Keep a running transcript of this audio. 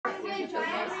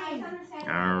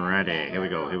Alrighty, here we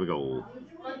go, here we go.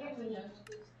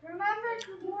 Remember to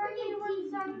warn you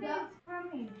when something's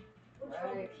coming.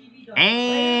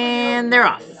 And they're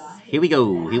off. Here we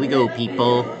go,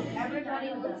 people.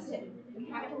 Everybody listen. We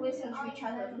have to listen to each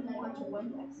other if we want to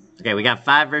win this. Okay, we got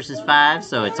 5 versus 5,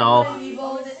 so it's all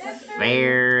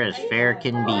fair as fair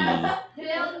can be.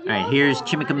 Alright, here's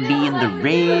Chimicum in the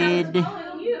red.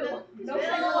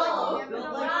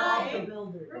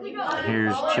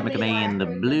 Here's Chimicum in the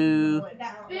blue.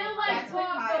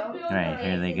 Alright,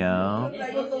 here they go.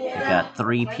 We've got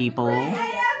 3 people.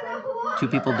 2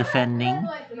 people defending.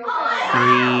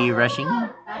 3 rushing.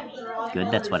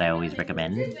 Good, that's what I always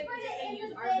recommend.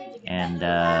 And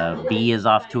B is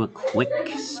off to a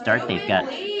quick start. They've got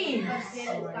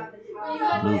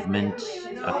movement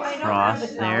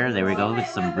across there. There we go, with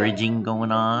some bridging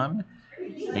going on.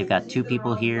 They've got 2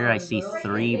 people here. I see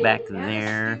 3 back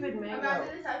there.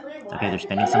 Okay, they're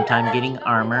spending some time getting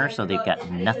armor, so they've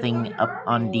got nothing up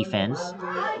on defense.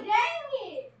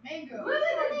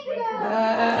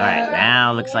 Alright,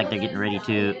 now looks like they're getting ready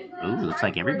to... Ooh, looks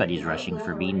like everybody's rushing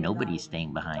for B. Nobody's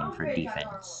staying behind for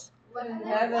defense.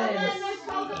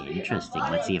 Interesting.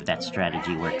 Let's see if that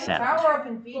strategy works out. Power up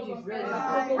in Fiji is really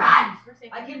helpful.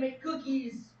 I can make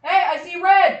cookies. Hey, I see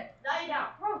red.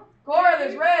 Cora,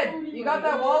 there's red. You got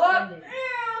that wall up?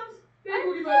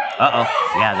 Uh-oh.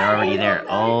 Yeah, they're already there.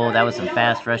 Oh, that was some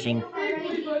fast rushing.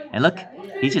 And look,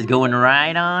 he's just going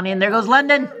right on in. There goes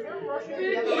London.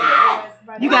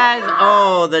 You guys,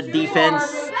 oh, the defense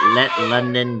let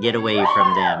London get away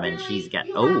from them. And she's got,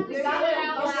 oh.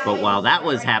 But while that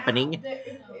was happening,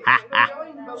 ha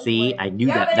ha. See, I knew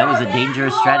that. That was a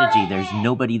dangerous strategy. There's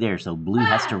nobody there, so blue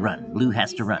has to run. Blue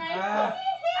has to run.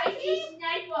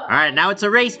 Alright, now it's a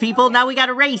race, people. Now we got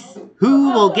a race.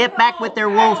 Who will get back with their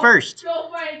wool first?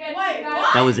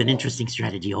 That was an interesting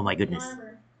strategy. Oh my goodness.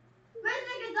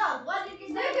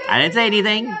 I didn't say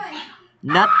anything.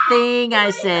 Nothing.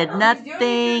 I said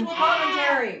nothing.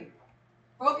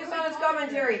 Focus on his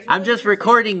commentary. I'm just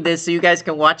recording this so you guys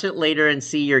can watch it later and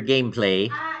see your gameplay.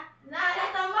 Not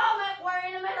at the moment. We're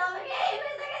in the middle of the game.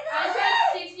 I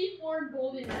got 64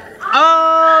 golden.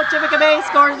 Oh, Chimicum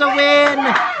scores a win.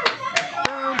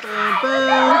 Boom, boom, boom.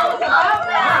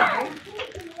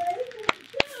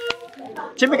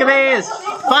 Chimicum has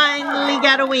finally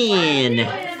got a win.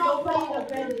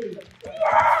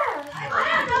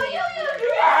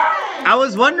 I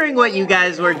was wondering what you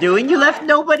guys were doing. You left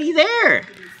nobody there.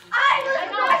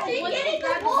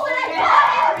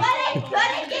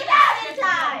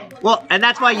 Well, and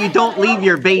that's why you don't leave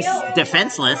your base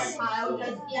defenseless.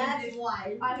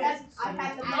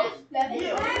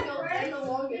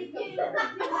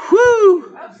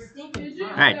 Woo!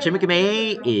 Alright, Chimicum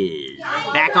is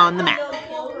back on the map.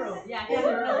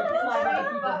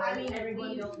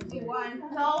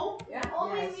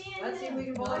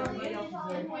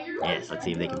 Yes, let's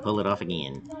see if they can pull it off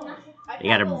again. They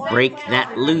gotta break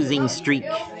that losing streak.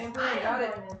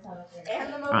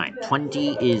 Alright,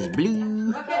 20 is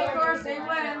blue.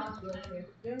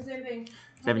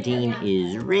 17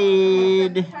 is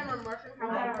red.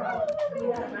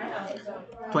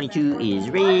 22 is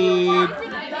red.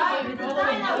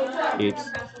 Oops.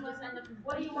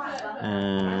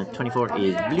 24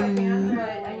 is blue.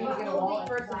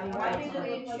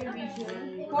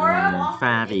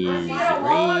 5 is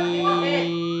red.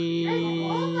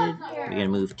 We gotta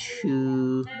move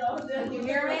 2.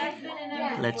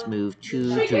 Let's move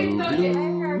 2 to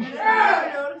blue.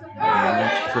 And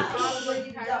let's put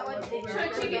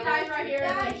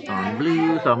on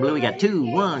blue. So on blue we got 2,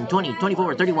 1, 20,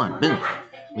 24, 31. Boom.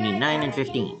 We need 9 and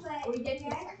 15.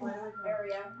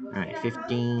 Alright,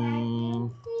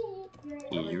 15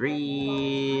 is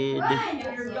red.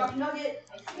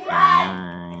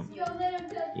 And 9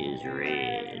 is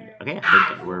red. Okay,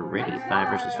 I think we're ready. 5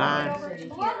 versus 5.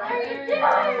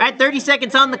 Alright, 30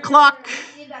 seconds on the clock.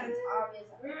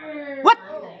 What?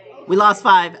 We lost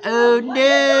 5. Oh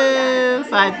no!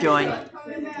 5 joined.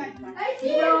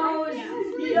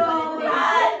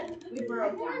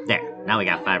 There. Now we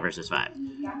got 5 versus 5.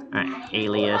 Alright,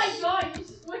 alias.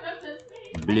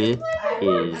 Bleu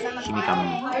is Chimicum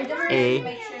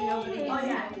A.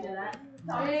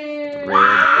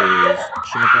 Red is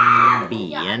Chimicum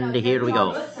B. And here we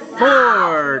go.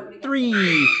 4,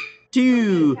 3,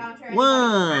 2,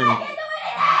 1.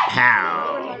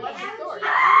 Pow!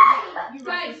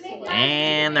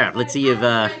 And they're up. Let's see if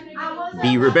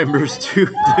B remembers to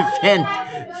defend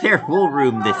their wool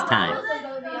room this time.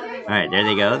 Alright, there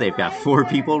they go. They've got 4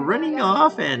 people running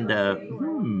off and,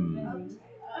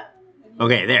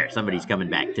 Okay, there. Somebody's coming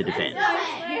back to defend.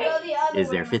 Is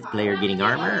their 5th player getting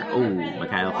armor? Oh,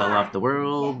 Mikhail fell off the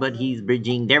world, but he's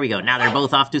bridging. There we go. Now they're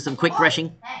both off to some quick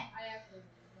rushing.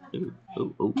 Ooh,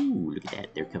 oh, oh, look at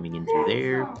that. They're coming in through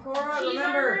there. Cora,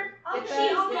 remember, get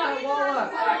that wall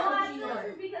up.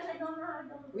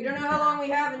 We don't know how long we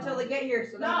have until they get here,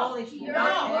 so that wall needs to be up.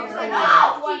 Who is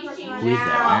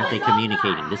that? Why aren't they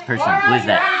communicating? This person, who is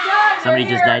that? Somebody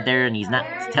just died there and he's not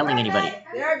telling anybody.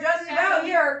 They're just about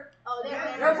here.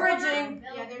 They're bridging.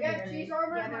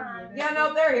 Yeah,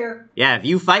 no, they're here. Yeah, if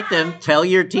you fight them, tell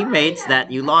your teammates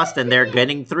that you lost and they're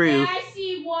getting through. I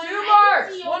see one. 2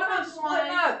 marks. One of them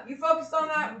splitting up. You focus on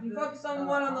that. You focus on the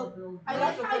one on the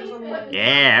left.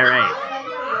 Yeah, all right.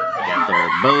 Got their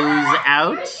bows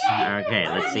out. Okay,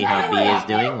 let's see how B is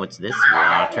doing. What's this?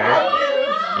 Water.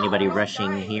 Anybody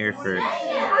rushing here for A?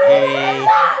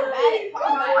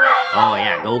 Oh,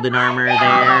 yeah, golden armor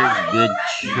there. Good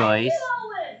choice.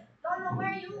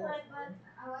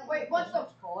 Wait, what's the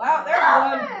Pull out. There's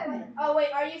one. Oh wait,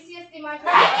 are you CSD Michael?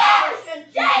 Who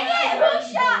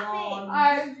shot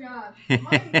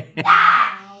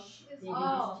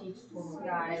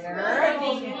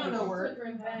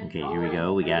Okay, here we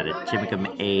go. We got a Chimicum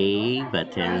A,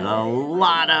 but there's a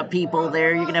lot of people there.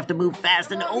 You're going to have to move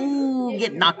fast and, oh,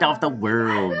 get knocked off the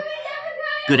world.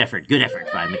 Good effort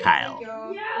by Mikhail.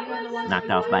 Knocked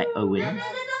off by Owen.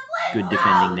 Good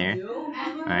defending there.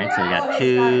 All right, so we got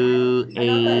 2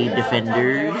 A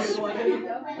defenders.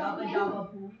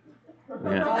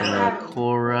 We got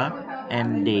Cora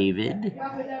and David.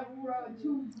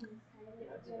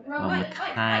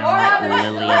 Mikhail,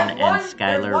 Lillian, and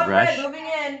Skylar rush. All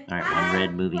right, 1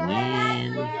 red moving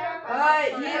in.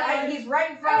 He's right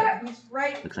in front. He's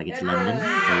right. Looks like it's London.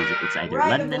 So it's either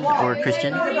London or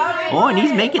Christian. Oh, and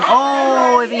he's making.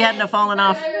 Oh, if he hadn't have fallen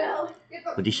off.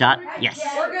 Would he shot? Yes.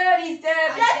 We're good. He's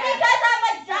dead. Just because I'm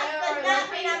a junk does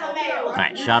not mean I'm a male. All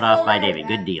right, shot off by David.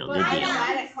 Good deal. Good deal.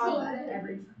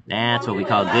 That's what we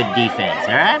call good defense.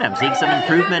 All right, I'm seeing some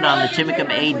improvement on the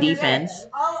Chimicum A defense.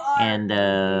 And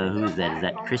who is that? Is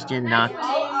that Christian knocked?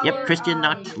 Yep, Christian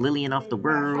knocked Lillian off the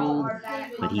world.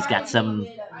 But he's got some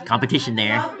competition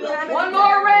there. 1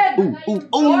 more red. Ooh, ooh,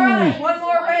 ooh. 1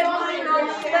 more red.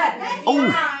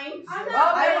 Oh.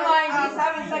 Oh, never mind. He's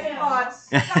having second thoughts.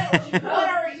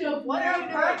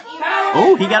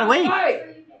 Oh, he got away.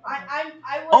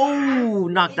 I Oh,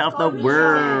 knocked off the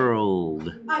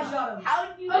world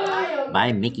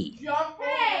by Mickey.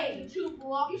 Hey! 2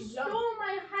 blocks. You stole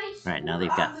my high school. Right, now they've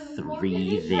got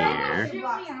 3 there.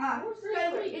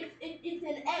 It's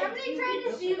an egg. Somebody tried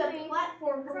to see the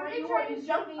platform from where you were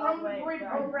jumping around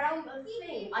the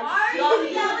thing. I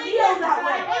jumped that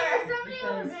way. Somebody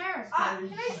over there.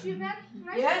 Can I shoot that?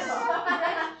 Yes.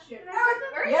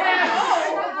 Yes.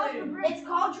 It's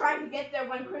called trying to get there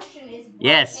when Christian is.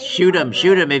 Yes, shoot him,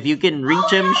 shoot him. If you can reach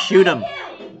him, shoot him.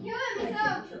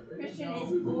 Christian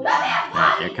is.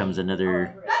 Right, there comes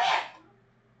another.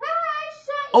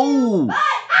 Oh,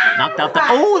 knocked off the.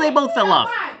 Oh, they both fell off.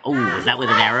 Oh, is that with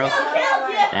an arrow?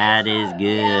 That is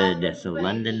good. So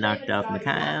London knocked off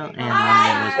Mikhail, and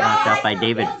London was knocked off by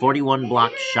David. 41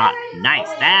 block shot. Nice.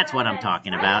 That's what I'm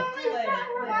talking about.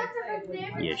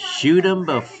 You shoot them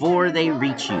before they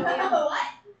reach you.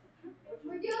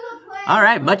 All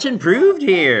right, much improved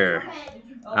here.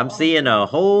 I'm seeing a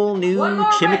whole new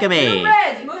Chimicum A.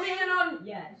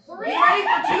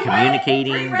 They're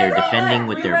communicating. They're defending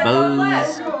with their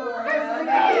bows.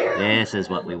 This is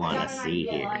what we want to see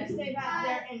here.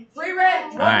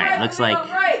 Alright, looks like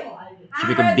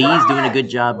Chimicum B is doing a good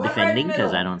job defending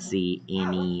because I don't see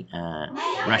any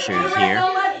rushers here.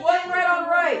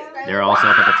 They're also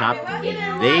up at the top.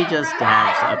 They just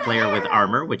have a player with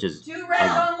armor, which is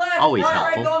always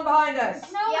helpful. Oh,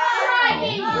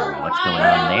 what's going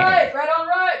on there?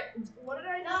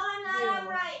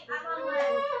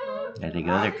 There they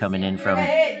go. They're coming in from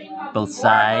both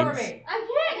sides.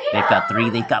 They've got 3.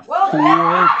 They've got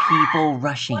 4 people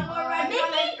rushing.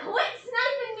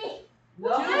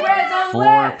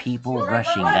 4 people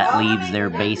rushing. That leaves their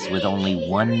base with only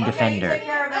 1 defender.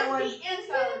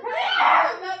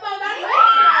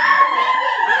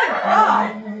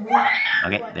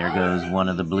 Okay, there goes one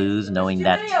of the blues, knowing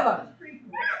that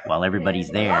while everybody's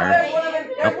there.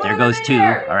 Oh, there goes 2.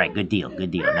 All right, good deal,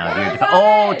 good deal. Now here,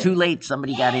 oh, too late.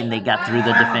 Somebody got in. They got through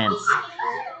the defense.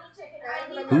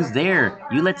 Who's there?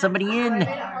 You let somebody in.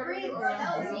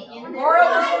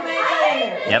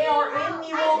 Yep.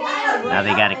 Now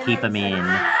they got to keep them in.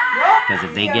 Because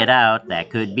if they get out, that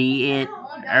could be it.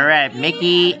 All right,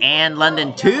 Mickey and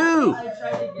London, 2.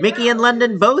 Mickey and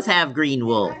London both have green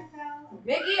wool.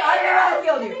 Mickey, I never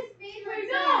killed you.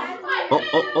 Oh,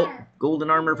 oh, oh. Golden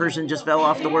armor person just fell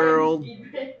off the world.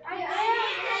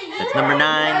 That's number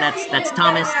 9. That's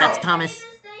Thomas. That's Thomas.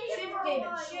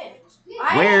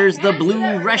 I- Where's the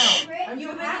blue rush? I'm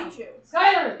keeping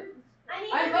Skylar!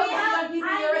 I'm focusing on keeping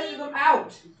the rest of them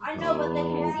out.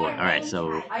 Oh boy. Alright,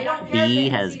 so I don't care B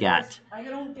if they has see got us. I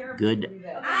don't care if good they do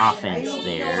that. offense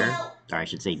there. Or I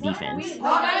should say defense.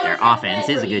 Their offense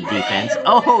is a good defense.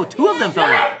 Oh, 2 of them fell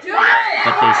out.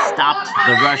 But they stopped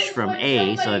the rush from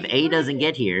A, so if A doesn't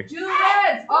get here... 2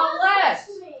 reds on left!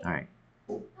 Alright.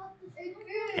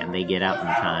 Can they get out in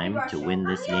time to win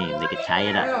this game? They could tie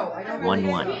it up.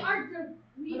 1-1.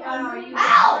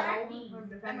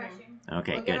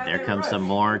 Okay, good. There comes some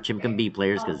more CompMC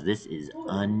players because this is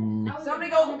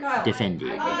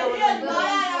undefended.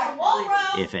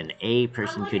 If an A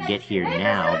person could get here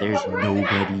now, there's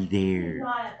nobody there.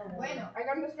 I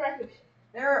got him distracted.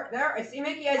 There, I see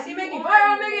Mickey, fire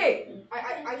on Mickey!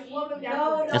 I slowed him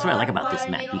down. That's what I like about this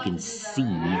map. You can see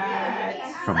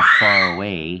from far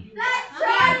away.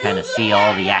 You kind of see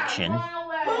all the action.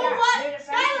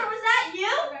 Skylar, was that you?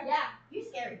 Yeah, you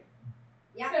scary.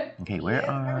 Yeah. Okay, where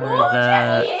are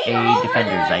the A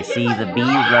defenders? I see the B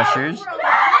rushers.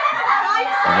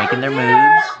 They're making their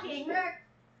moves.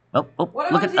 Oh,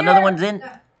 look at another one's in.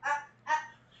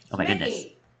 Oh my goodness.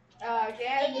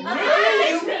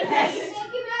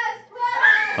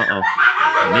 Uh-oh.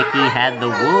 Mickey had the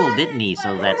wool, didn't he?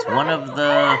 So that's one of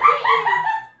the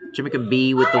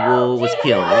CompMC with the wool was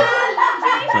killed.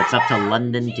 So it's up to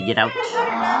London to get out.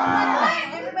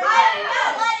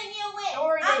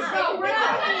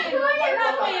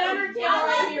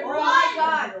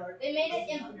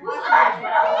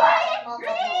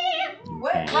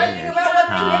 Okay, there's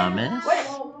Thomas.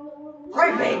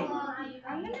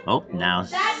 Oh, now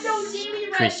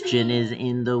Christian is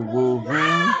in the wool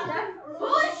ring.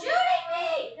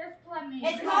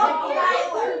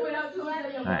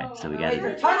 Alright, so we got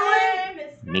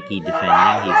Mickey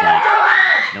defending. He's like,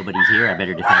 nobody's here, I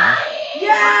better defend.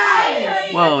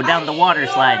 Whoa, down the water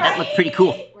slide. That looked pretty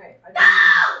cool.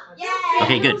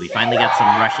 Okay, good. We finally got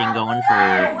some rushing going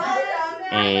for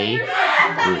A.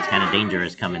 Ooh, it's kind of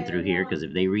dangerous coming through here because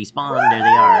if they respawn, there they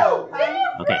are.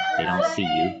 Okay, they don't see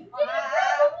you.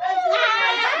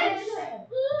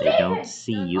 They don't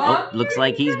see you. Oh, looks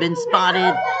like he's been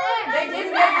spotted.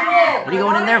 What are you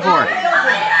going in there for?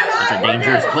 That's a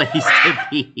dangerous place to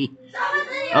be.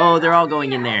 Oh, they're all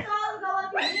going in there.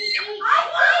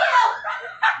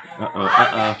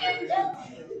 Uh-oh.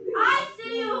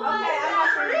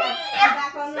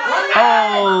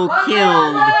 Oh,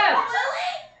 killed.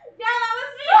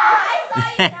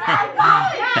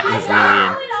 That was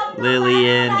Lillian.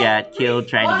 Lillian got killed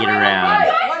trying to get around.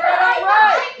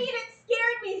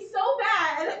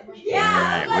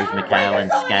 Alright, where's Mikhail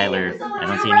and Skylar? I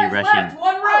don't see any rushing.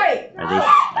 Are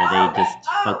they just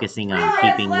focusing on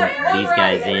keeping these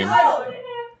guys in?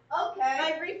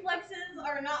 My reflexes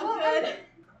are not good.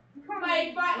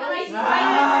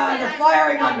 They're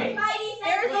firing on me.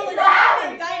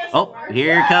 Oh,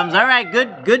 here comes. Alright,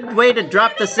 good way to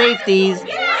drop the safeties.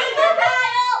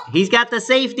 He's got the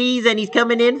safeties and he's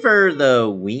coming in for the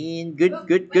win. Good.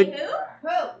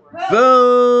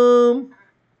 Boom.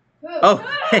 Oh,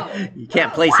 you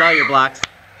can't place all your blocks.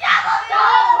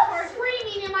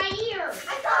 Screaming in my ear.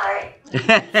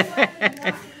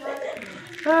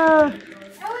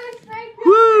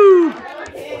 Woo!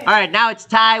 Alright, now it's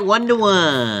tie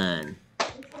 1-1.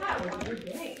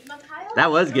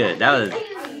 That was good. That was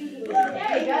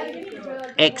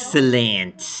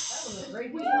excellent.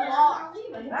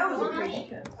 That was a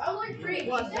great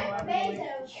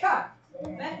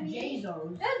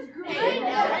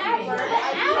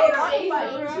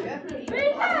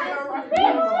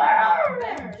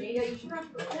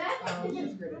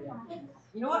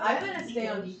You know what? I'm gonna stay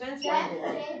on defense.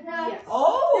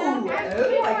 Oh,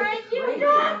 I get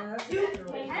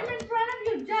I'm in front of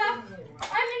you, Jeff.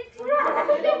 I'm in front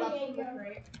of you.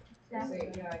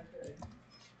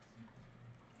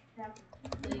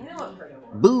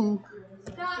 Boo!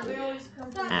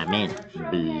 I'm in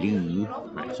blue.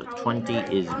 Right, so 20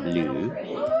 is blue.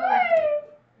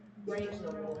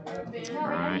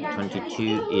 Alright,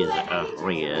 22 is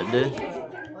red.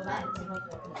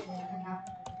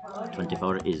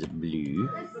 24 is blue.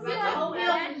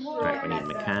 Alright, we need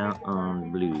Mikhail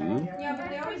on blue. Yeah, but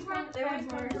they always run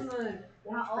from the...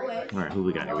 Alright, who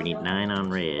we got here? We need 9 on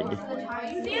red.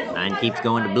 9 keeps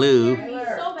going to blue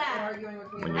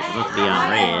when you're supposed to be on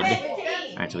red.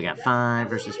 Alright, so we got 5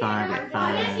 versus 5. We got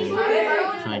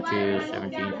 5, 22,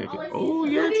 17, 50. Oh,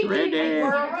 yeah, it's ready.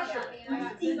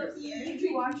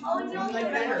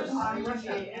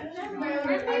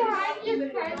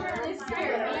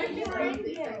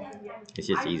 It's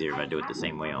just easier if I do it the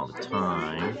same way all the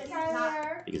time,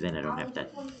 because then I don't have to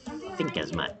think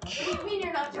as much.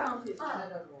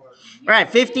 All right,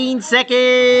 15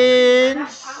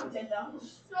 seconds.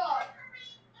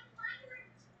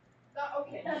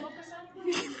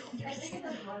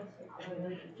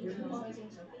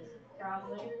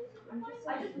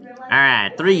 All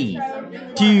right, 3,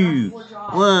 2,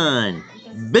 1,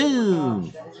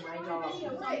 boom.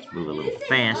 Let's move a little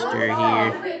faster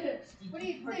here.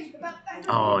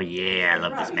 Oh yeah, I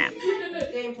love this map.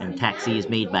 And Taxi is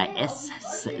made by S.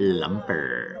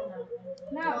 Slumper.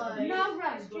 Nora,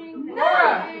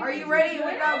 are you ready?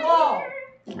 We got wall.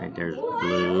 All right, there's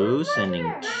blue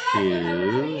sending 2.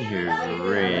 Here's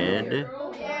red.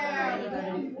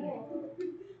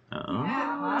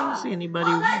 I don't see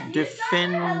anybody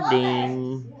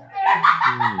defending.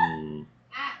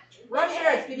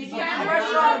 Rushers, can you keep the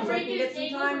pressure on so I can get some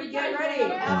time to get ready?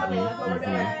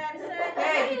 Okay,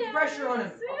 keep the pressure on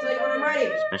him. I'll tell you when I'm ready.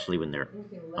 Especially when they're...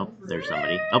 Oh, there's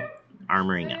somebody. Oh,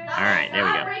 armoring up. All right, there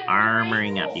we go.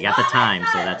 Armoring up. You got the time,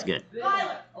 so that's good. You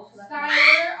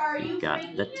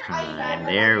got the time.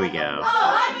 There we go.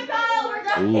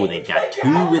 Ooh, they've got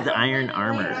 2 with iron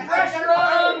armor. Keep the pressure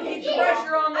on them. Keep the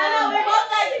pressure on them.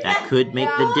 That could make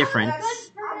the difference.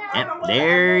 Yep,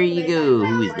 there you go.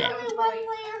 Who is that?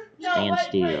 Stand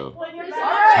still.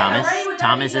 Thomas.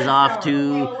 Thomas is off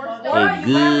to a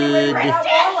good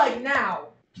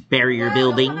barrier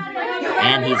building,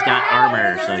 and he's got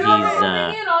armor, so he's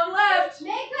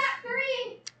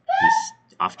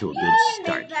off to a good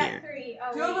start here.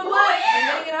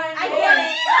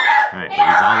 Alright, but he's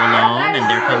all alone, and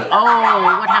there comes... Oh,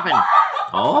 what happened?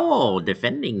 Oh,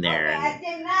 defending there.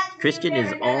 And Christian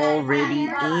is already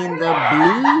in the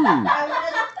blue.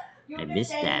 I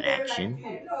missed that action.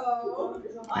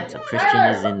 Right, so Christian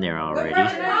is in there already.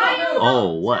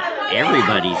 Oh, what?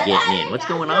 Everybody's getting in. What's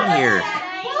going on here?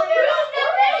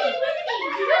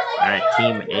 Alright,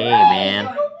 Team A, man.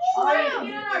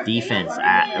 Defense.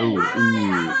 Ooh,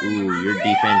 your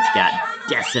defense got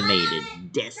decimated.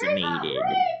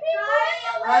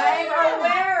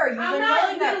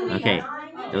 Okay,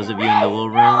 those of you in the wool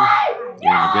room,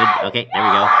 you're in the good. Okay, there we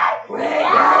go.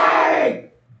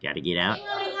 Gotta get out.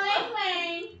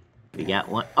 We got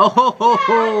one. Oh, ho, ho,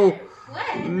 ho.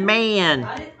 Man.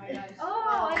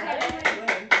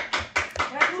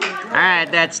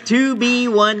 Alright, that's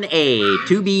 2B1A.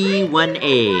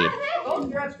 2B1A.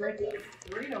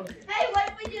 Hey, what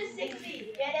if we do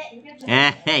 60? Get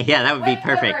it? Yeah, that would be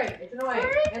perfect. It's annoying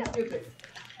and stupid.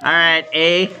 Alright,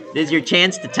 A, this is your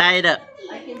chance to tie it up.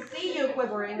 I can see you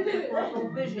quivering with peripheral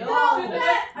vision. It's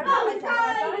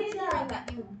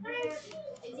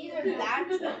either that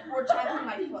or tapping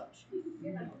my foot.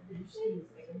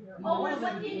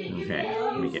 Okay,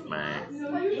 let me get my...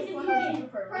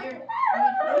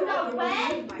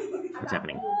 What's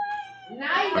happening?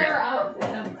 Okay.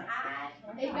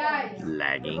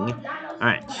 Lagging.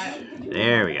 Alright,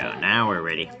 there we go. Now we're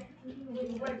ready.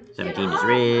 17 is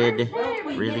red.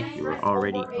 Really? You were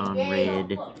already on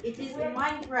red. It is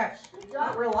Minecraft,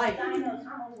 not real life.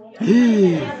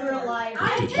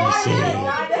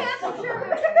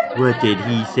 What did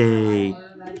he say?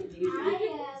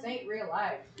 This ain't real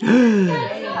life.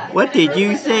 What did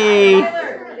you say?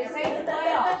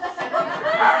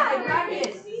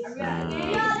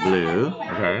 Blue.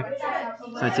 Okay. So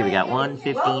let's see, we got 1,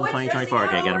 15, 20, 24.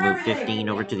 Okay, I gotta move 15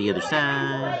 over to the other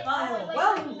side.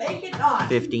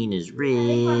 15 is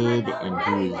red, and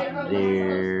who's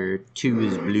there? 2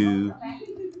 is blue.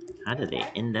 How did they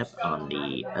end up on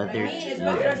the other team?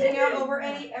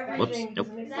 Whoops, nope.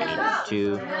 I need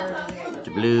 2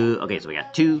 to blue. Okay, so we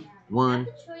got 2, 1,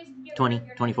 20,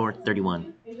 24,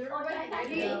 31.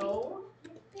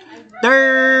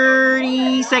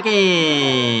 30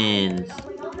 seconds!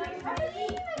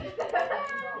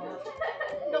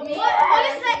 What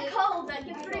is that called that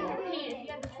gets rid of your pain if you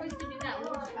have the choice to do that?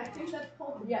 I think that's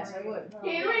cold. Yes, I would.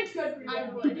 Yeah, it's good for you. I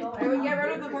would get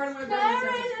rid of the part of my brain that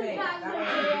says it's fake. That way it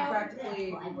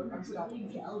would be practically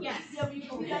unstoppable. Yes.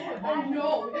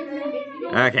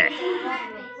 Okay.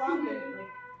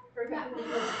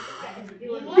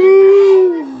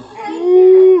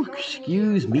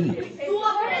 Excuse me.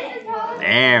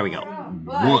 There we go.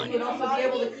 1.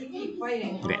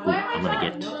 Okay, I'm gonna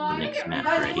get the next map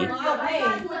ready. There,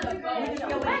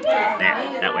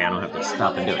 that way I don't have to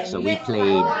stop and do it. So we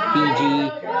played Fiji, we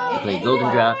played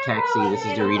Golden Drought, Taxi, this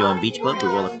is Dorito, and Beach Club. We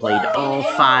will have played all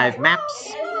 5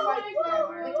 maps.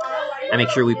 I make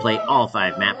sure we play all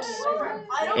 5 maps.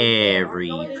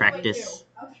 every practice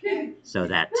so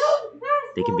that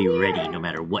they can be ready no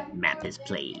matter what map is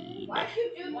played.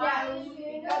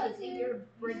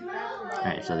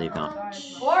 Alright, so they've gone.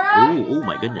 Oh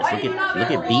my goodness!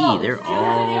 Look at B. They're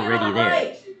already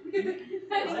there.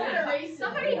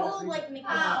 Somebody hold like Mickey.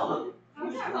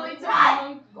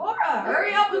 Cora,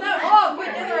 hurry up with that log!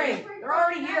 Quit dithering! They're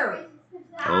already here.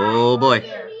 Oh boy.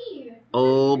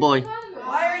 Oh boy.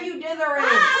 Why are you dithering?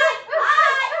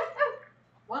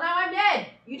 Well, now I'm dead.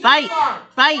 You took Fight! too long.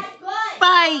 Fight!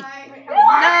 Fight!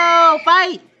 No!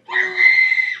 Fight!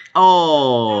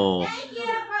 Oh!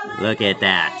 Look at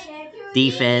that.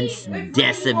 Defense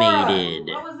decimated.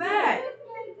 What was that?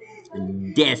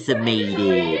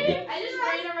 Decimated.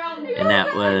 And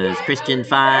that was Christian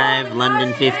 5,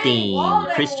 London 15.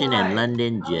 Christian and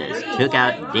London just took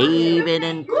out David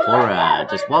and Cora.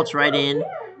 Just waltzed right in.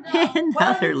 And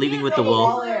now they're leaving with the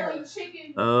wool.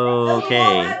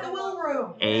 Okay.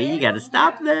 Hey, you gotta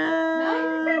stop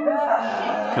them.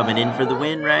 Coming in for the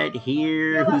win right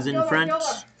here. Who's in front?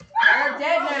 They're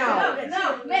dead now.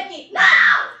 No, Mickey. No!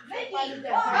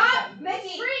 Stop!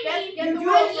 Mickey!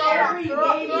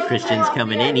 Christian's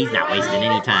coming in. He's not wasting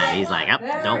any time. He's like, oh,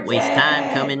 don't waste time.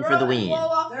 Come in for the win.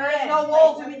 There is no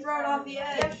wool to be thrown off the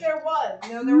edge. Yes, there was.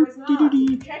 No, there was not.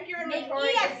 Check your inventory.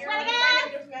 I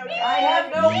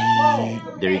have no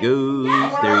wool. There he goes.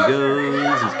 There he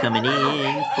goes. He's coming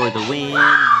in for the win.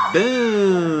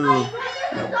 Boom.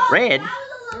 Red.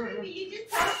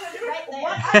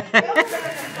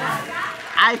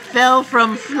 I fell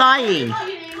from flying.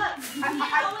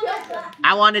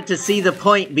 I wanted to see the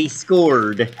point be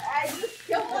scored.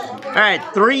 Alright,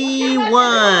 3-1.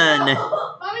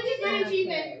 Mama just got an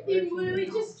achievement. He literally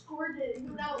just scored it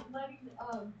without letting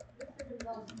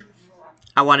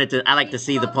I like to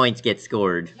see the points get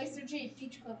scored. Mr. J,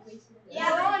 Beach Club, please.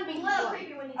 Yeah, we're on Big Club.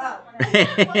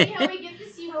 Funny how we get to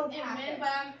see what it meant,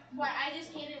 but I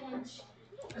just hate it when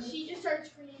she just starts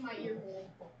screaming my ear hole.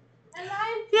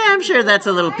 Yeah, I'm sure that's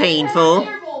a little painful.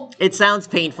 It sounds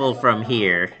painful from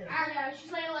here. Yeah,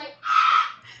 she's like,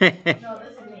 No,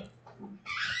 this is me.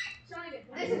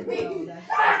 This is me.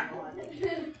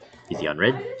 Is he on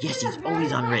red? Yes, he's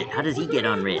always on red. How does he get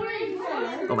on red?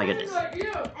 Oh my goodness.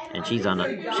 And she's on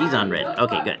red.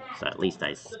 Okay, good. So at least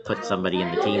I put somebody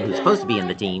in the team who's supposed to be in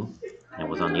the team and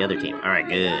was on the other team. All right,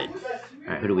 good. All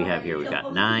right, who do we have here? We've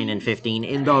got 9 and 15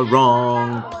 in the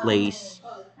wrong place.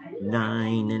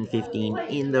 9 and 15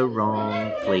 in the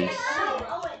wrong place.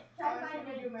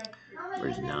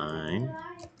 Where's 9?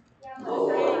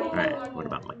 Alright, what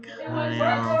about Mikhail?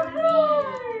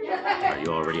 Are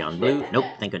you already on blue? Nope,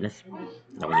 thank goodness.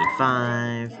 Now we need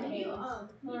 5.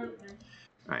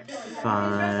 Alright,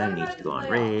 5 needs to go on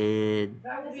red.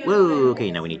 Whoa, okay,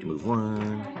 now we need to move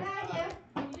 1.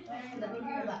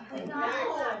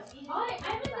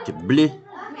 To blue.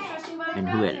 And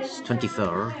who else?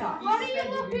 24. How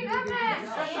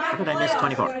did I miss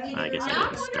 24? I guess I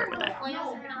didn't start with that.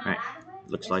 Alright,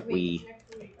 looks like we...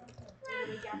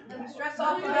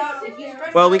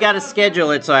 Well, we gotta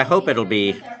schedule it, so I hope it'll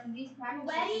be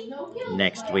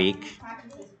next week.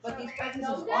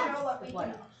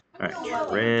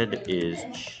 Alright, red is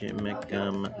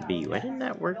Chimicum B. Why didn't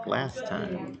that work last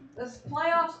time? The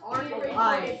playoffs aren't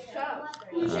alive.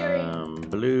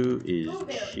 Blue is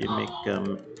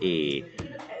Chimicum A.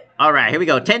 Alright, here we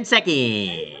go. 10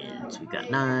 seconds. We've got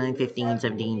 9, 15,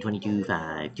 17, 22,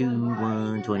 5, 2,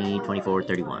 1, 20, 24,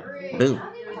 31. Boom.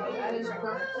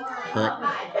 Cut.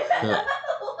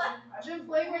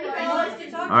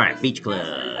 Alright, Beach Club.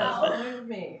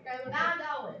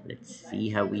 Let's see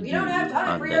how we do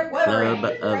on the Club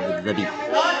of the Beach.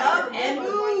 Shut up and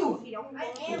move!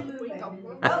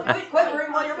 Quit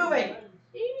quivering while you're moving.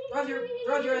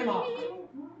 Throw your aim off.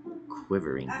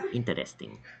 Quivering.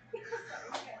 Interesting.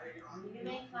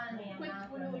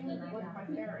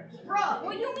 Bro,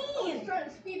 what do you mean? trying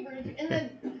to speed bridge, and then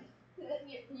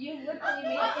you literally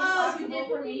made it impossible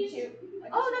for me to.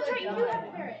 Oh, that's right, you do have a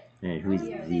parrot. Alright, who's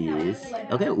this?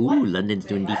 Okay, ooh, London's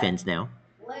doing defense now.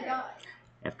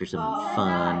 After some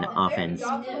fun offense.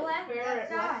 Alright,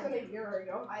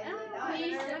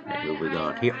 who we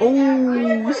got here?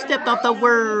 Oh, stepped off the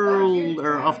world,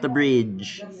 or off the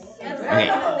bridge. Okay,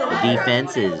 the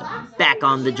defense is back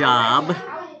on the job.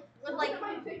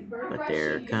 But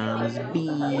there comes B.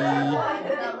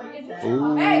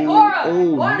 Oh,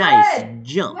 nice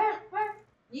jump.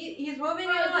 He's moving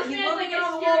it on. He's moving it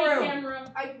on the wall room.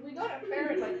 We got a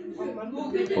ferret like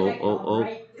Oh.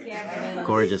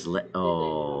 Cora just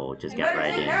just got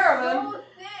right in.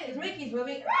 His Mickey's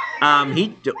moving. He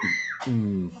do Are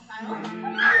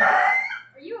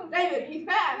you David, he's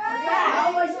back. I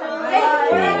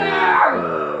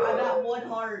got one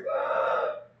heart.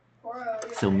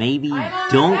 So maybe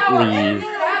don't leave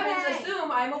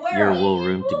I'm aware. your wool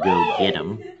room to go get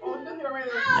him.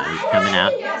 No, he's coming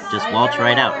out. Just waltz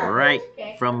right out, right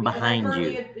from behind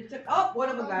you. Oh, one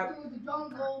of them's out. The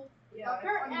jungle. Yeah.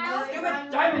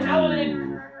 Stupid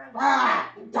diamond.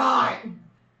 Die.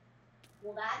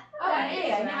 Well, that. Oh,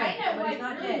 hey, I know, but he's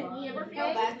not dead. You ever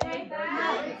feel bad?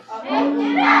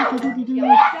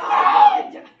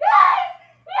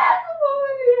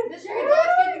 Mr. Gonzalez,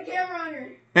 get the camera on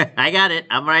her. I got it.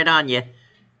 I'm right on you.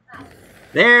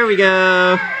 There we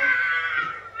go. And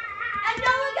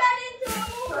no one got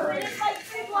into it. And it's like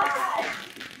 3 blocks high.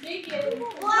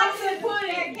 Blocks and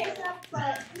pudding.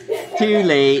 Too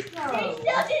late. They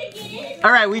still didn't get in.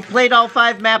 All right, we've played all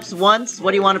 5 maps once.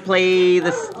 What do you want to play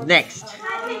this next?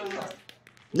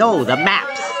 No, the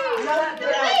maps.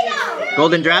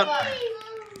 Golden Drought?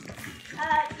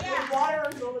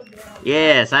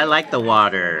 Yes, I like the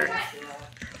water.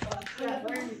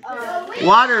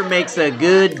 Water makes a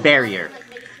good barrier.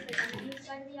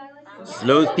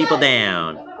 Slows people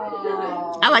down.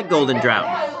 I like Golden Drought.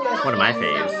 It's one of my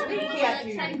faves.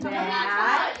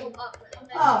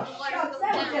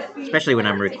 Especially when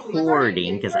I'm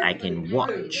recording, because I can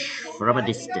watch from a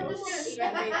distance.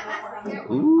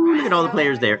 Ooh, look at all the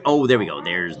players there. Oh, there we go.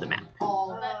 There's the map.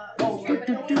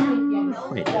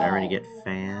 Wait, did I already get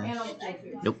fast?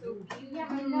 Nope.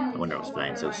 I wonder I was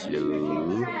flying so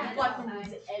slow.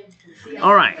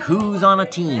 Alright, who's on a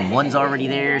team? One's already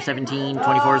there, 17.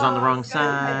 24 is on the wrong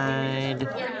side.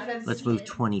 Let's move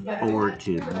 24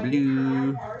 to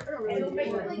blue.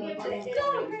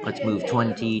 Let's move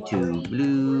 20 to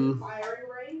blue.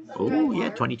 Oh, yeah,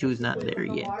 22 is not there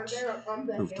yet.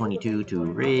 Move 22 to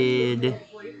red.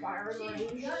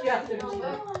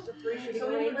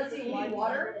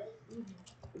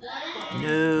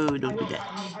 No, don't do that.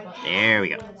 There we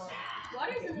go.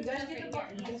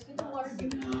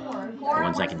 The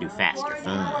ones I can do faster.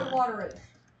 Fun.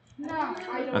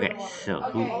 Okay, so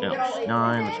who else?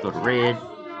 9. Let's go to red.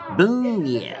 Boom,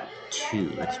 yeah.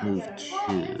 2. Let's move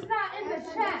 2.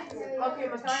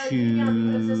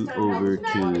 2 over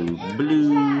to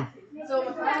blue.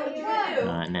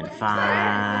 And then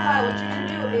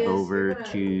 5 over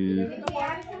to...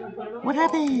 What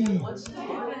happened?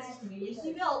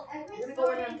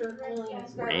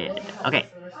 Red. Okay.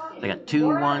 I got 2,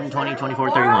 1, 20,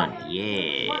 24, 31.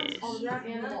 Yes.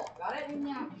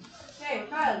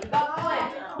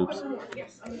 Oops.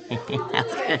 That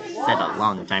was good. Set a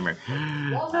long timer.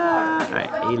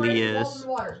 Alright, alias.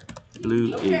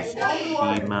 Blue is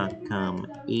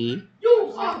CompMC.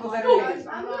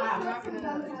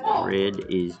 Red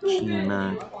is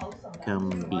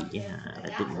CompMC. Yeah,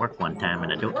 that didn't work one time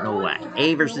and I don't know why.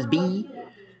 A versus B.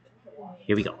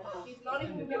 Here we go.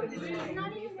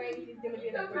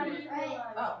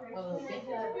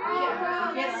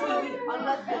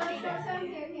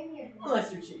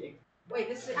 Unless you're cheating. Wait,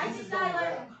 this is going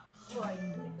around.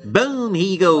 Boom, here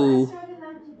you go.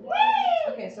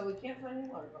 Okay, so we can't find any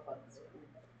water buckets.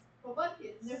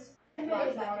 Bucket.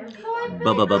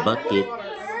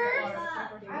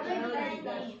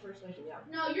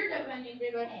 No, you're defending.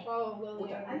 You're defending.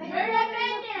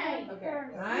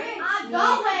 Okay. I'm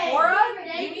going. Laura,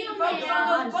 you need to focus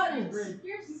on those buttons.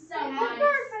 You're so nice.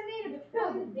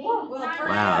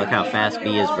 Wow, look how fast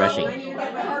B is rushing.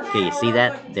 Okay, you see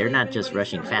that? They're not just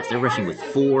rushing fast. They're rushing with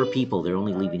 4 people. They're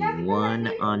only leaving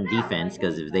 1 on defense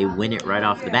because if they win it right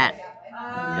off the bat,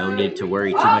 no need to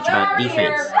worry too much about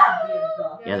defense.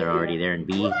 Yeah, they're already there in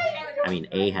B. I mean,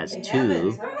 A has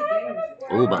 2.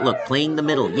 Oh, but look, playing the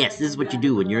middle. Yes, this is what you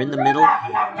do. When you're in the middle,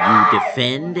 you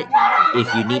defend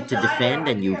if you need to defend,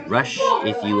 and you rush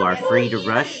if you are free to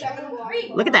rush.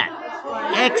 Look at that.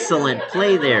 Excellent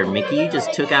play there, Mickey. You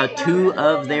just took out 2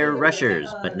 of their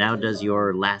rushers. But now does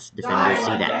your last defender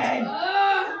see that?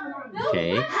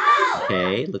 Okay.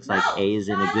 Okay, looks like A is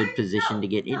in a good position to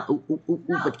get in. Oh,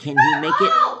 but can he make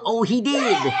it? Oh, he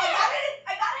did!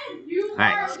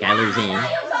 Alright, Skylar's in.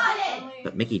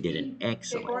 But Mickey did an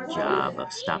excellent job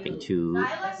of stopping 2.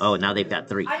 Oh, now they've got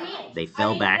 3. They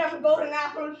fell back.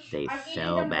 They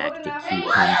fell back to keep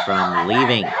him from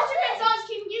leaving. Can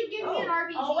you give me an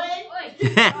RPG?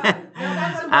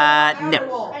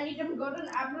 No. I need them golden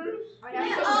apples.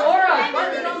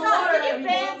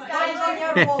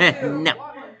 No.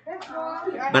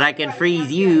 But I can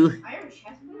freeze you.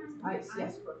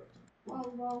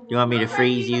 You want me to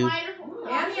freeze you?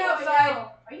 And the outside.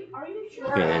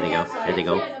 Okay, there they go. There they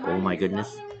go. Oh my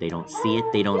goodness. They don't see it.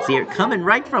 They don't see it. Coming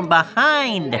right from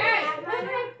behind.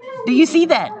 Do you see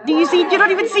that? Do you see it? You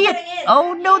don't even see it.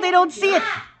 Oh no, they don't see it.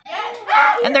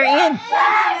 And they're in.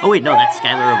 Oh wait, no, that's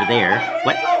Skylar over there.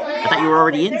 What? I thought you were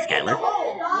already in, Skylar.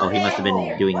 Oh, he must have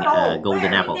been doing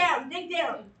golden apple. Dig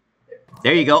down.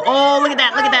 There you go. Oh, look at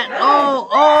that. Look at that. Oh,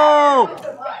 oh,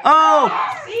 oh.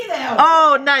 See them.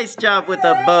 Oh, nice job with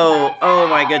the bow. Oh,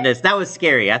 my goodness. That was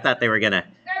scary. I thought they were going to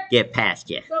get past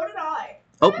you. So did I.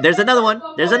 Oh, there's another one.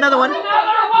 There's another one.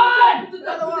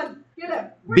 Another one. Get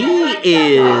him. B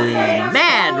is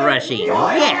mad rushing.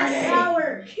 Yes.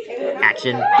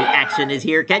 Action. The action is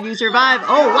here. Can you survive?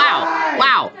 Oh, wow.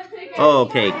 Wow.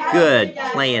 Okay, good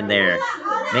playing there.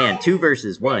 Man, 2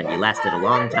 versus 1. You lasted a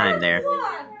long time there.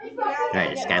 All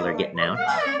right, is Skylar getting out?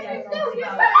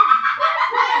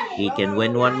 He can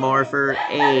win one more for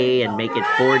A and make it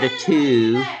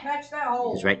 4-2.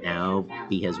 Because right now,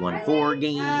 B has won 4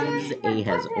 games. A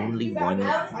has only won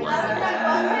 1.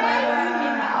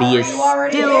 B is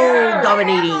still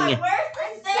dominating.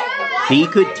 B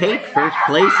could take first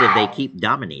place if they keep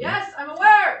dominating. Yes, I'm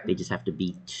aware. They just have to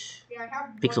beat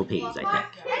Pixel Pigs, I think.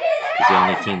 It's the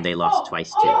only team they lost twice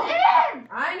to.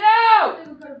 I know.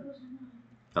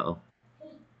 Uh-oh.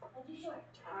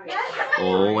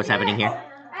 Oh, what's happening here?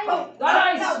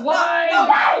 Nice wide.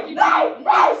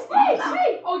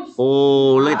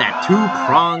 Oh, look at that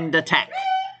 2-pronged attack.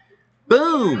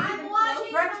 Boom!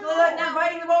 Practically like not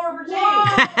inviting them over for tea.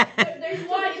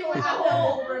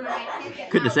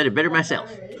 Couldn't have said it better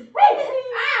myself. Okay,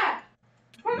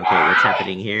 what's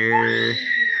happening here?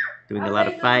 Doing a lot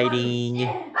of fighting.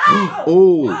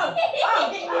 Oh!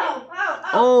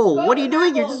 Oh, what are you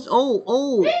doing? You're just... Oh,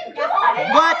 oh.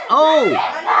 What? Oh!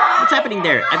 What's happening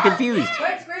there? I'm confused.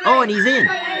 Oh, and he's in.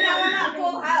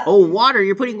 Oh, water.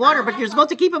 You're putting water, but you're supposed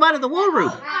to keep him out of the war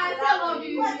room.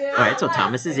 Alright, so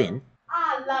Thomas is in.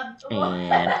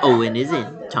 And Owen is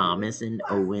in. Thomas and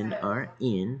Owen are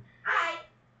in.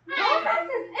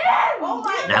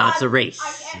 Now it's a race.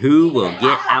 Who will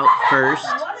get out first?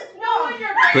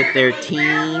 Put their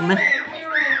team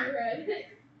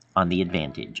on the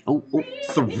advantage. Oh,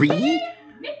 3?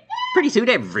 Pretty soon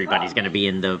everybody's going to be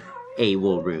in the A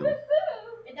wool room.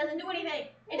 It doesn't do anything.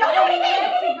 It don't do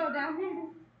anything. Go down here.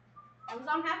 I was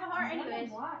on half a heart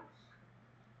anyways.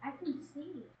 I can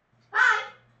see. Hi.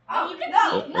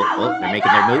 Oh, they're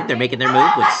making their move. They're making their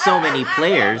move with so many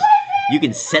players. You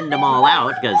can send them all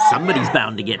out because somebody's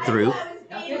bound to get through.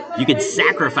 You can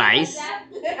sacrifice.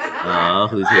 Oh,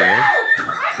 who's here?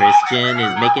 Christian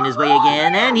is making his way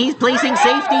again, and he's placing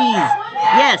safeties.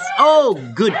 Yes. Oh,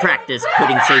 good practice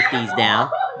putting safeties down.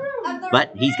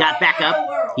 But he's got backup.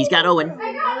 He's got Owen.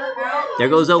 There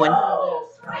goes Owen.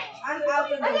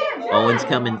 Owen's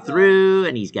coming through,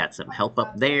 and he's got some help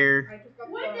up there.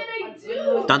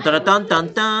 Dun dun dun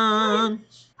dun dun.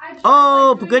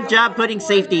 Oh, good job putting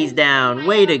safeties down.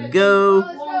 Way to go.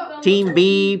 Team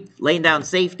B laying down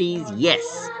safeties.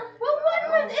 Yes.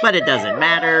 But it doesn't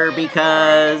matter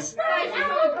because...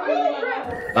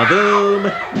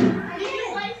 Ba-boom.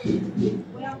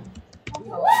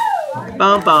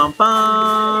 Bum bum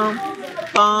bum.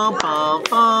 Bum bum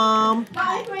bum.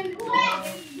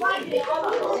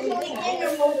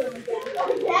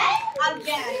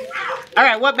 All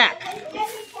right, what map?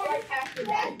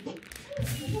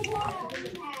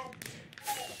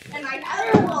 And I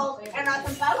got a wolf, and I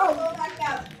was about to go back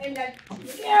out, and then,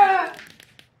 yeah.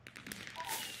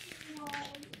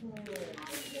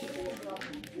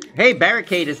 Hey,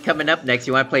 Barricade is coming up next.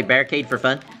 You want to play Barricade for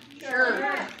fun? Sure.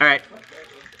 All right.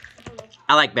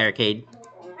 I like Barricade.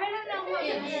 I don't know what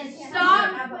it is.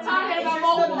 Stop talking about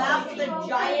mobile. That's the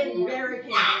giant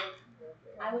barricade.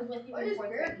 I was with you before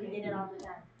we did it all the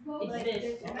time. It's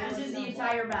this. This is the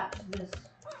entire map. This.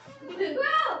 Go!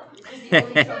 Good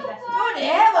heavens!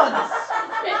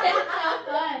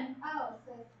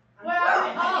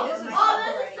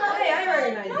 Hey, I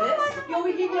recognize this. Yo,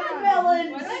 we can get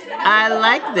melons. I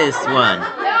like this one.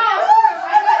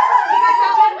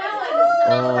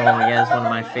 Oh, yeah, it's one of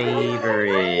my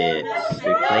favorites.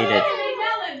 We played it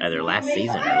either last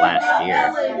season or last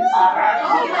year.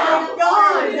 Oh my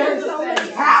God, there's so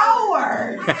many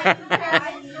towers.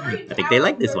 I think they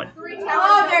like this one.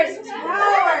 Oh, there's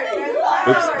towers.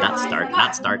 Oops,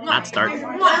 not start.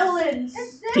 Melons.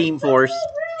 Team force.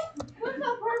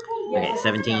 Okay,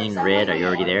 17, red, are you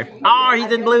already there? Oh,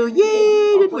 he's in blue.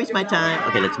 Yay, didn't waste my time.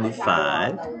 Okay, let's move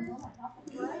 5.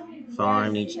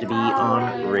 Farm needs to be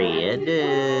on red.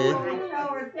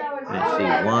 Let's see,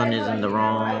 1 is in the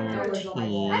wrong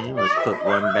team. Let's put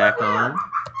 1 back on.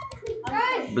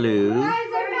 Blue.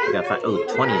 We got 5. Oh,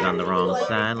 20 is on the wrong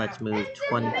side. Let's move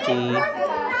 20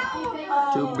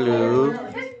 to blue.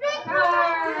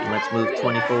 And let's move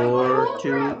 24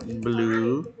 to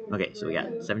blue. Okay, so we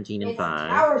got 17 and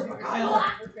 5.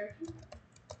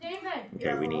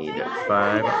 Okay, we need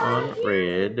 5 on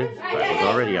red. 5 is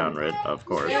already on red, of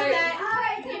course.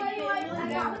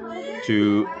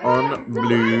 2 on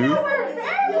blue. I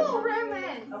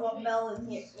want melon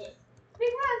here.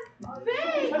 Because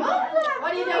big.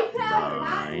 What do you know?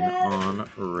 9 on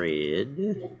red.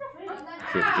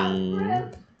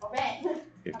 15.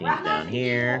 15's down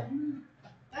here.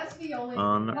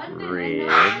 On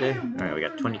red. Alright, we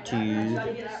got 22.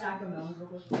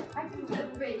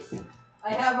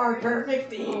 I have our perfect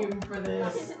theme for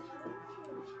this.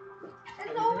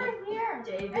 It's over here.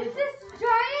 David. It's this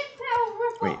giant tail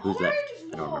with Wait, who's left?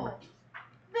 orange I don't remember.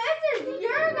 This is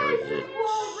your Or is guys' it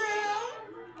room.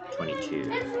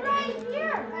 22? It's right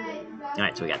here.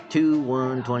 Alright, so we got 2,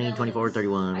 1, 20, 24,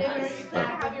 31.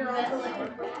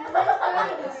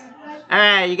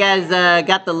 Alright, you guys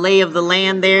got the lay of the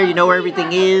land there? You know where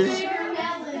everything is?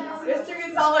 Mr.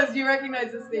 Gonzalez, do you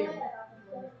recognize this theme?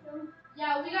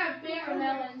 Yeah, we got bigger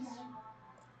melons.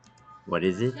 What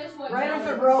is it? This one. Right with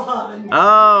the Rohan.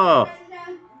 Oh!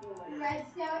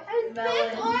 It's big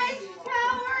orange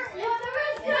tower. It's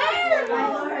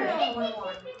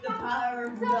the The power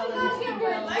of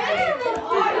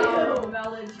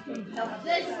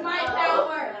This is my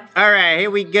tower. Alright,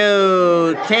 here we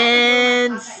go.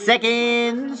 10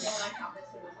 seconds.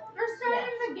 You're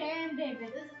starting the game,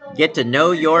 David. Get to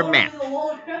know your map.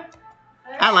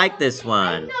 I like this I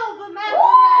one. know, but map.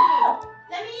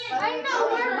 I know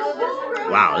where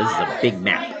the Wow, this is a big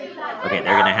map. Okay,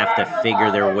 they're gonna have to figure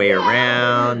their way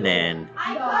around and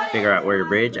figure out where to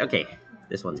bridge. Okay,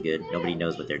 this one's good. Nobody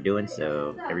knows what they're doing,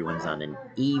 so everyone's on an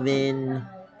even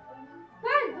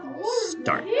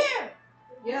start.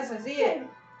 Yes, I see it.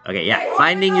 Okay, yeah,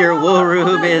 finding your wool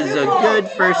room is a good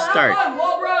first start.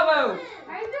 Wall Bravo.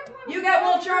 You got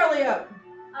Wall Charlie up.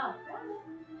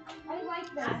 I like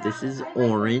So that. this is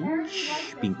orange,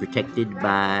 being protected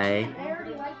by I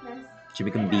already like this.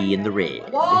 Chimicum B in the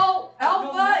red. Wall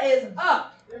Alpha is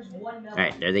up.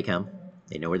 Alright, there they come.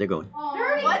 They know where they're going.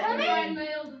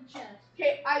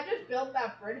 Okay, I just built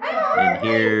that bridge. And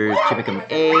here's Chimicum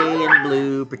A in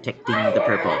blue, protecting the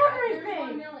purple.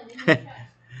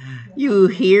 You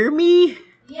hear me?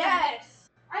 Yes.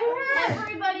 I heard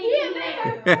Everybody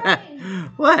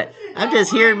What? I'm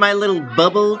just hearing my little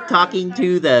bubble talking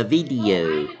to the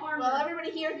video. Well,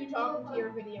 everybody hears you talking to your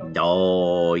video.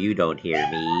 No, you don't hear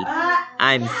me.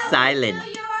 I'm silent.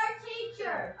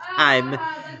 I'm... No,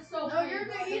 you're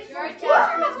the Esports teacher,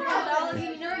 Mr. Gonzalez.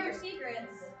 You know your secrets.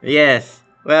 Yes.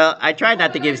 Well, I try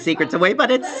not to give secrets away,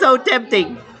 but it's so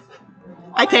tempting.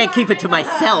 I can't keep it to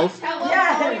myself.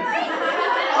 Yes.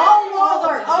 All walls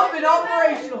are up and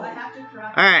operational.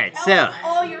 Alright, so...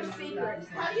 All your secrets.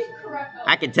 How do you correct?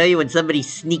 I can tell you when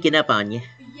somebody's sneaking up on you.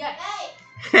 Yes.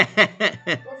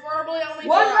 Preferably only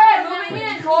One one. red moving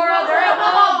in, Cora. They're at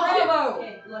Wall Bravo.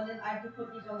 Okay, London, I have to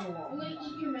put these on the wall. I'm gonna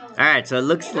eat your melon. Alright, so it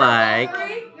looks like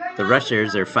the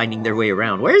rushers are finding their way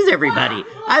around. Where's everybody?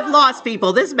 I've lost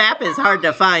people. This map is hard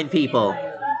to find people.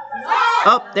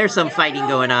 Oh, there's some fighting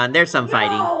going on. There's some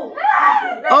fighting.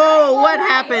 Oh, what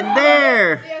happened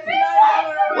there?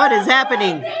 What is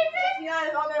happening? 69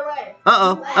 is on their way.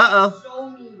 Uh-oh, uh-oh. Show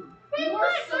me.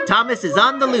 Thomas is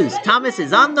on the loose. Thomas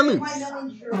is on the loose.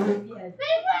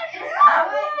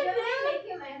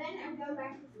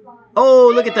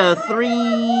 Oh, look at the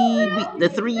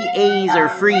three A's are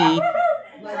free.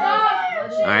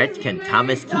 Alright, can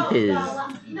Thomas keep his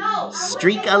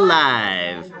streak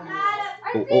alive?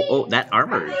 Oh, oh, oh, that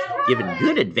armor is giving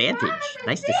good advantage.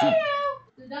 Nice to see.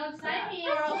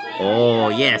 Oh,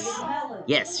 yes.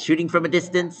 Yes, shooting from a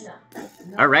distance.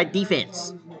 Alright,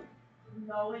 defense.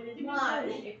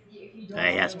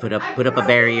 Yes, put up a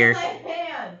barrier.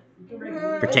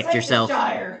 Protect yourself.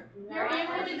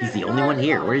 He's the only one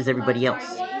here. Where is everybody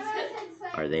else?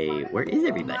 Are they... Where is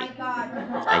everybody?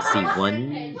 I see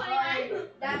one...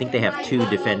 I think they have 2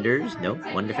 defenders. No,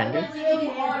 1 defender.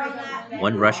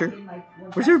 1 rusher.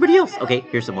 Where's everybody else? Okay,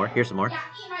 here's some more. Here's some more. Yeah,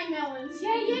 eat my melons.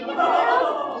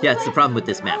 Yeah, it's the problem with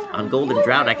this map. On Golden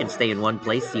Drought, I can stay in one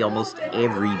place, see almost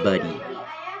everybody.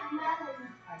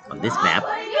 On this map,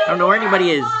 I don't know where anybody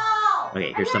is.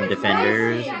 Okay, here's some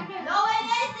defenders.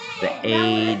 The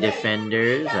A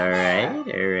defenders.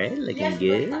 Alright, looking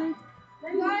good.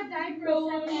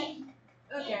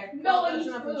 Okay, that's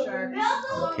enough of the shark.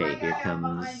 Okay, here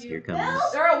comes...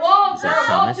 They're at Wall. Is They're that at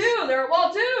Wall Thomas? 2. They're at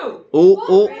Wall 2.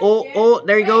 Oh,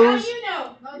 there he goes.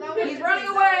 He's running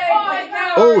away.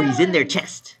 Oh, he's in their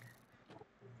chest.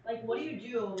 Like, what do you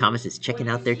do? Thomas is checking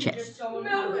out their chest.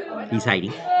 He's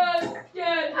hiding.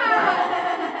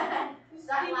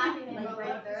 Stop laughing and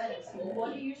break their heads. What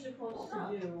are you supposed to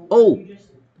do? Oh. You just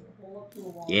pull up to a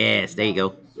wall. Yes, there you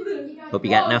go. Hope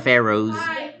you got enough arrows.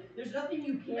 There's nothing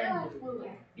you can do.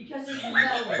 Because there's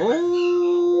melon.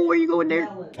 Oh, where you going there?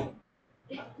 Melon.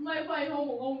 might play Home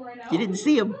Alone right now. You didn't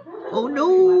see him. Oh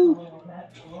no.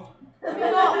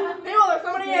 People, there's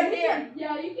somebody in here.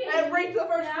 Yeah, you can. And break the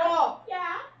first wall.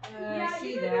 Yeah. I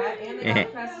see that, and they got to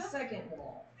pass the second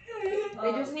wall.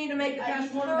 They just need to make it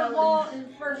past the third wall and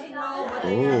first wall. But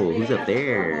Oh, who's up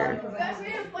there?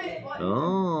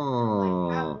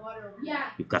 Oh. Oh. Yeah.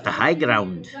 You've got the high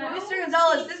ground. Mr.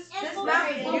 Gonzalez, this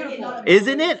map is beautiful.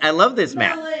 Isn't it? I love this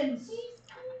map.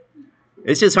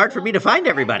 It's just hard for me to find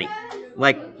everybody.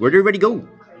 Like, where'd everybody go?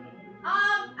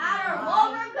 At our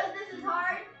wall room, because this is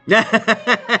hard.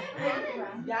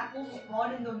 Dapple's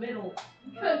spawn in the middle.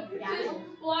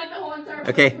 Block the whole entire.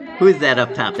 Okay, who is that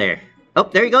up top there? Oh,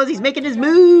 there he goes. He's making his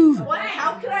move. What?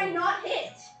 How could I not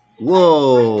hit?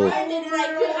 Whoa. I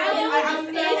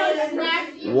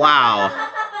Wow.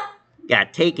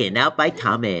 Got taken out by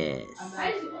Thomas. just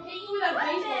hit you with a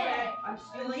baseball bat. I'm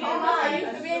stealing I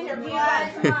used to be in here.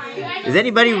 Is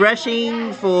anybody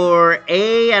rushing for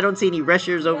A? I don't see any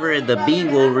rushers over in the B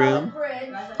wool room.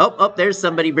 Oh, there's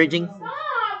somebody bridging. Stop.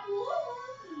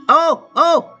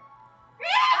 Oh.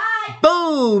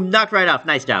 Boom. Knocked right off.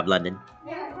 Nice job, London.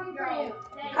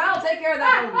 Kyle, take care of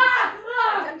that.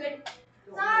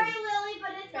 Sorry, Lily,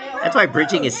 but it's my That's why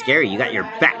bridging is scary. You got your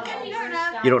back.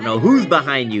 You don't know who's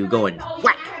behind you going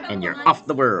whack, and you're off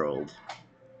the world.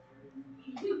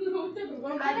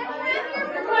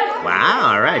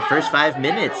 Wow, all right. First 5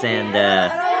 minutes, and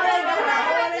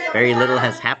very little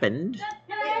has happened.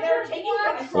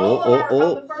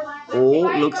 Oh,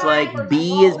 looks like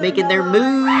B is making their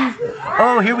move.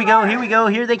 Oh, here we go.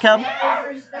 Here they come.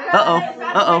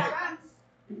 Uh-oh.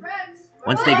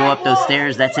 Once they go up those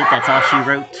stairs, that's it. That's all she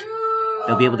wrote.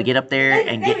 They'll be able to get up there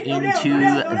and get into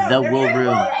the wool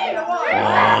room.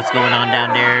 Oh, what's going on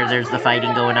down there? There's the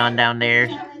fighting going on down there.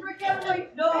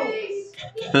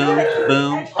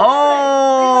 Boom.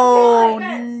 Oh,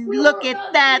 look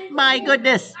at that. My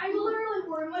goodness.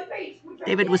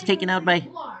 David was taken out by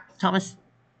Thomas.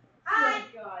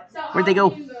 Where'd they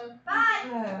go?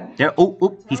 There.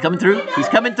 Oh, he's coming through.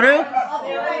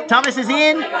 Thomas is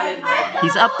in.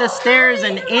 He's up the stairs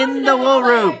and in the wool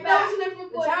room.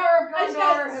 The Tower of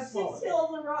Gondor has fallen.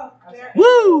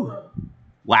 Woo!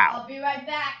 Wow. I'll be right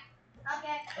back.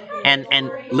 Okay. And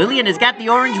Lillian has got the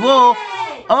orange wool.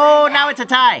 Oh, now it's a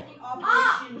tie.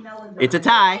 It's a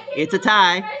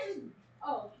tie.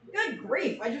 Oh. Good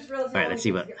grief! I just realized. All right, let's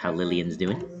see how Lillian's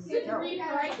doing.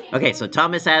 Okay, so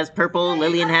Thomas has purple,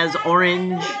 Lillian has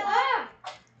orange.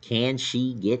 Can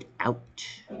she get out?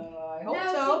 I hope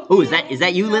so. Oh, is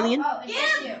that you, Lillian? Oh,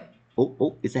 it's you.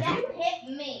 Oh, is that her? You hit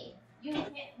me.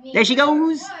 There she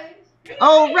goes.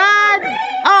 Oh, run!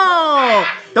 Oh,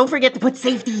 don't forget to put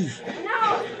safeties.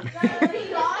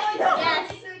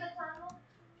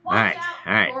 All right.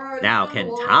 Now, can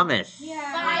Thomas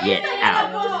get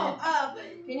out?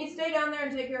 Can you stay down there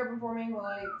and take care of him for me while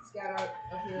I scout out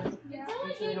up here?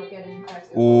 Make sure they don't get any attacks.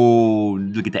 Oh,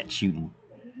 look at that shooting.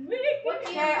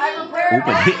 Okay, I Oh, prepared.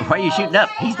 but why are you shooting up?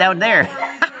 He's down there.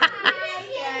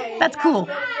 That's cool.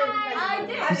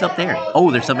 Who's up there?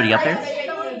 Oh, there's somebody up there? I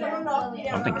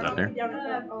don't think it's up there.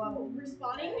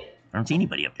 I don't see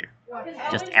anybody up there.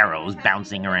 Just arrows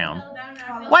bouncing around.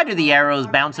 Why do the arrows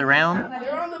bounce around?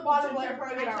 They're on the bottom layer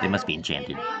trying to get out. They must be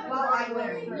enchanted. Yeah, where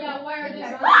are they?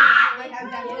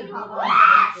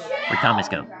 Where'd Thomas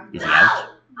go? Is he out?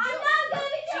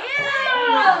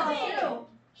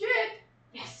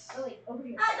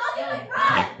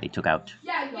 Okay, they took out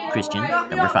Christian,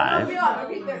 number 5.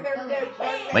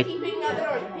 Wait.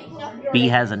 B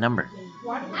has a number.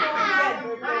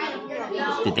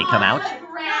 Did they come out?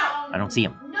 I don't see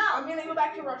him. I'm gonna go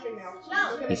back to rushing now.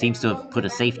 He seems to have put a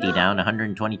safety down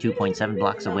 122.7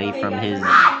 blocks away from his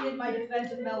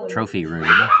trophy room.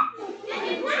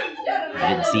 I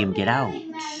didn't see him get out.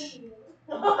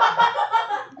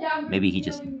 Maybe he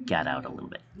just got out a little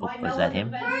bit. Oh, was that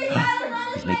him?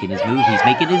 He's making his move.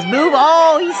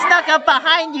 Oh, he snuck up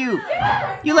behind you.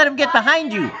 You let him get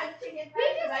behind you.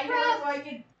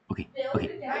 Okay. What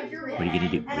are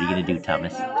you gonna do,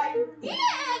 Thomas?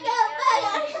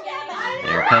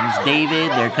 There comes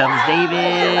David.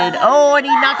 Oh, and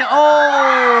he knocked it.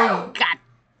 Oh,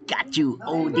 got you.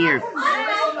 Oh, dear.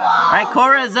 All right,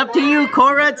 Cora, it's up to you.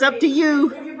 It's up to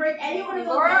you. If you break any one of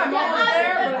those, I'm almost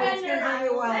there, but it's gonna take me a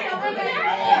while.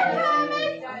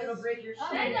 I'm gonna break your shit.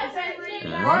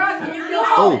 Cora, can you kill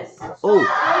Thomas? Oh.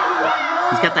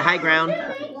 He's got the high ground.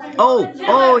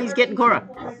 Oh, he's getting Cora.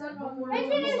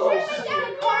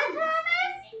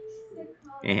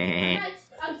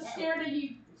 I'm scared of you.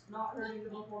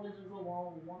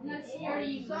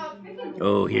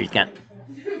 Oh, here he's got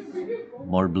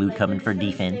more blue coming for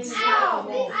defense.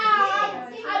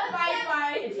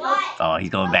 Oh, he's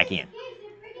going back in.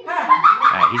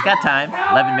 he's got time.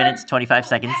 11 minutes, 25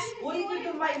 seconds What do you think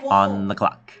of my wall? on the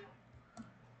clock.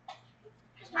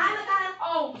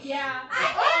 Oh, yeah. I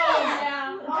Oh, can't.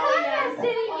 yeah. Oh, yeah.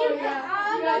 Oh,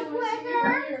 yeah. You guys want to see me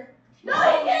right here? No, he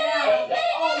didn't.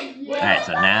 Oh, yeah. Alright,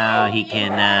 so now he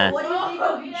can What do you think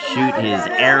of shoot his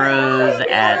arrows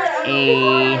at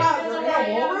A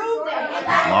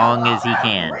as long as he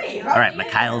can. Alright,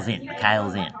 Mikhail's in.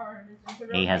 Mikhail's in.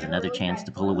 A has another chance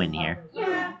to pull a win here.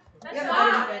 Yeah. You have a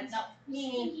better defense.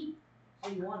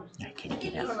 Alright, can he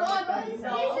get out?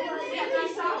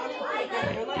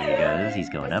 There he goes. He's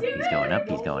going up. He's going up.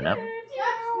 He's going up.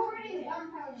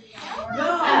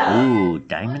 Ooh,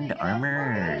 diamond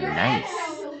armor. Nice.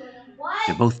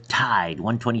 They're both tied.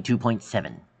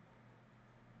 122.7.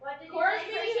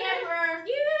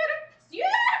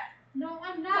 No,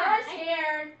 I'm not. I'm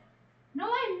scared.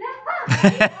 No, I'm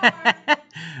not.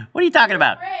 What are you talking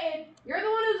about? You're the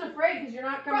one who's afraid because you're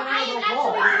not coming I out am of the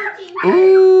wall. actually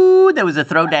Ooh, there was a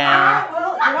throwdown.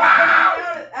 Well, you're not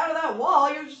coming out of that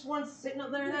wall. You're just one sitting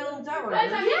up there in that little tower.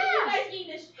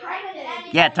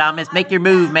 Yeah, Thomas, make your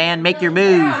move, man. Make your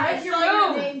move. Make your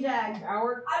move.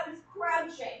 Coward. I was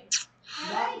crouching.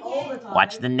 Not all the time.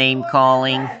 Watch the name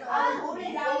calling.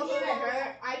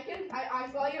 I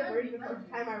saw your birdie the first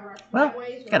time I rushed. Well,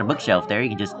 it's got a bookshelf there. You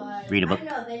can just read a book.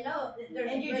 They know.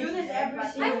 And you do this every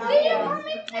single I see you night. coming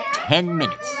there. 10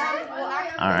 minutes.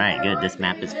 Alright, good. This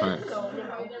map is fun. I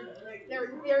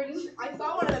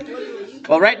saw one of them really.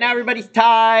 Well, right now everybody's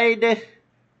tied.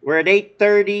 We're at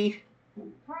 8:30.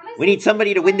 We need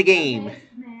somebody to win the game.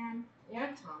 Yeah,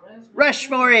 Thomas. Rush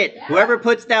for it. Whoever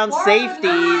puts down safeties,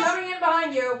 Coming in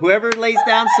behind you. whoever lays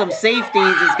down some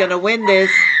safeties is going to win this.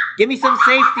 Give me some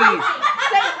safeties.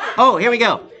 Oh, here we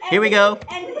go. Here we go.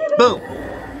 Boom.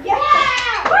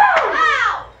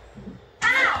 Ow!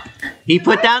 Ow! He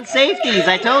put down safeties.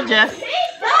 I told you. He's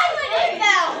done with it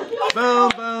now.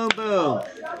 Boom, boom, boom.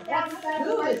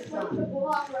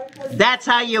 That's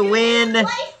how you win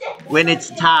when it's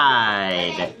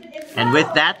tied. And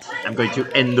with that, I'm going to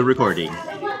end the recording.